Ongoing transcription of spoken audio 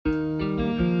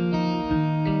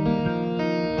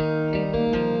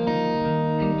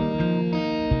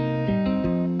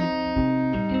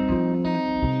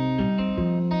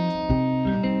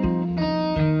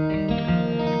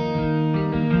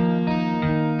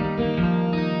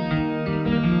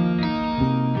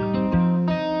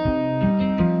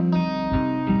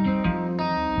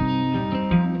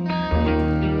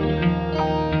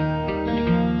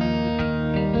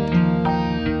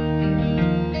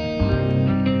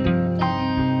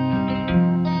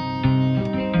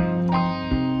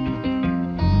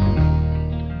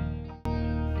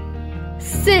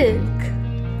Silk.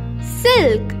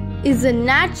 Silk is a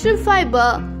natural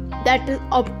fiber that is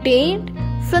obtained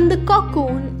from the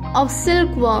cocoon of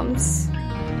silkworms.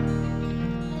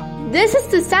 This is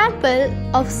the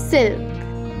sample of silk.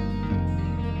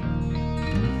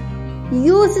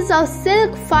 Uses of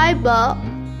silk fiber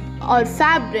or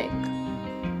fabric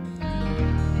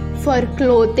for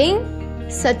clothing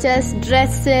such as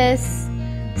dresses,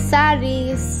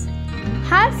 saris,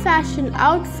 high fashion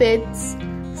outfits,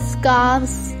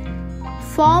 scarves,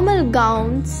 formal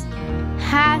gowns,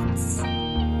 hats,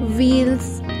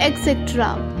 wheels,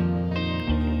 etc.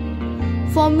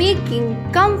 For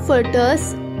making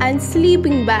comforters and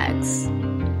sleeping bags.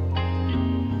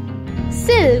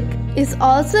 Silk is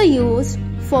also used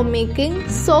for making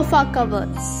sofa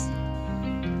covers.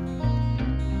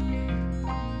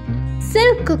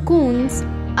 Silk cocoons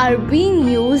are being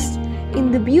used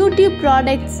in the beauty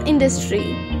products industry.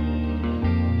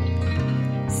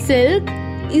 Silk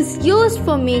is used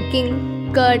for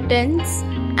making curtains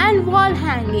and wall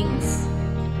hangings.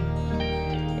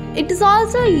 It is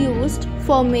also used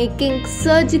for making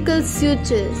surgical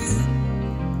sutures.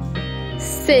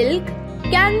 Silk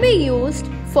can be used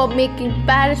for making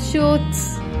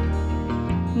parachutes,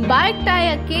 bike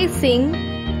tire casing,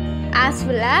 as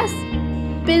well as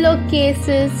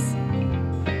pillowcases,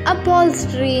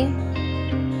 upholstery,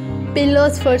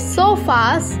 pillows for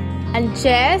sofas and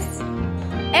chairs,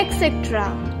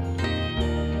 etc.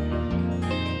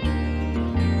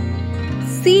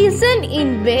 Season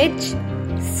in which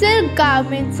silk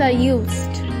garments are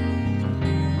used.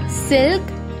 Silk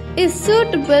is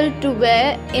suitable to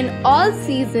wear in all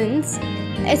seasons,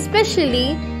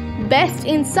 especially best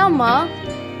in summer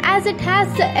as it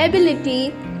has the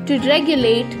ability to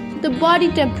regulate the body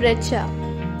temperature.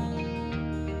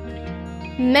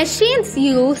 Machines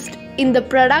used in the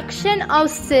production of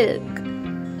silk.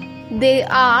 They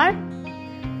are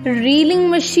reeling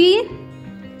machine,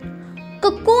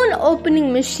 cocoon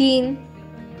opening machine,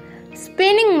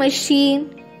 spinning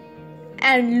machine,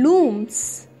 and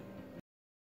looms.